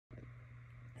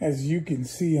As you can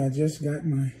see, I just got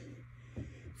my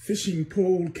fishing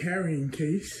pole carrying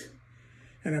case,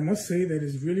 and I must say that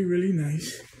it's really, really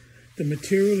nice. The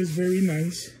material is very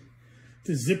nice.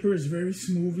 The zipper is very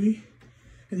smoothly,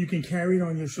 and you can carry it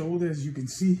on your shoulder, as you can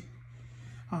see.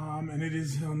 And it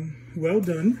is well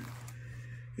done.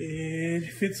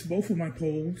 It fits both of my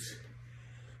poles,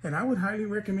 and I would highly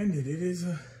recommend it. It is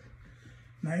a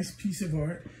nice piece of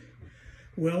art,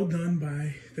 well done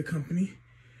by the company.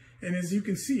 And as you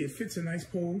can see, it fits a nice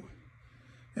pole,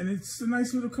 and it's a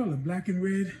nice little color, black and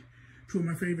red, two of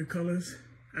my favorite colors.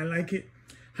 I like it,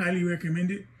 highly recommend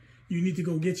it. You need to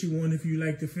go get you one if you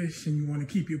like to fish and you want to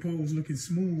keep your poles looking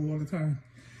smooth all the time.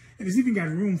 And it's even got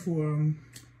room for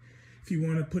if you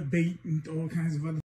want to put bait and all kinds of other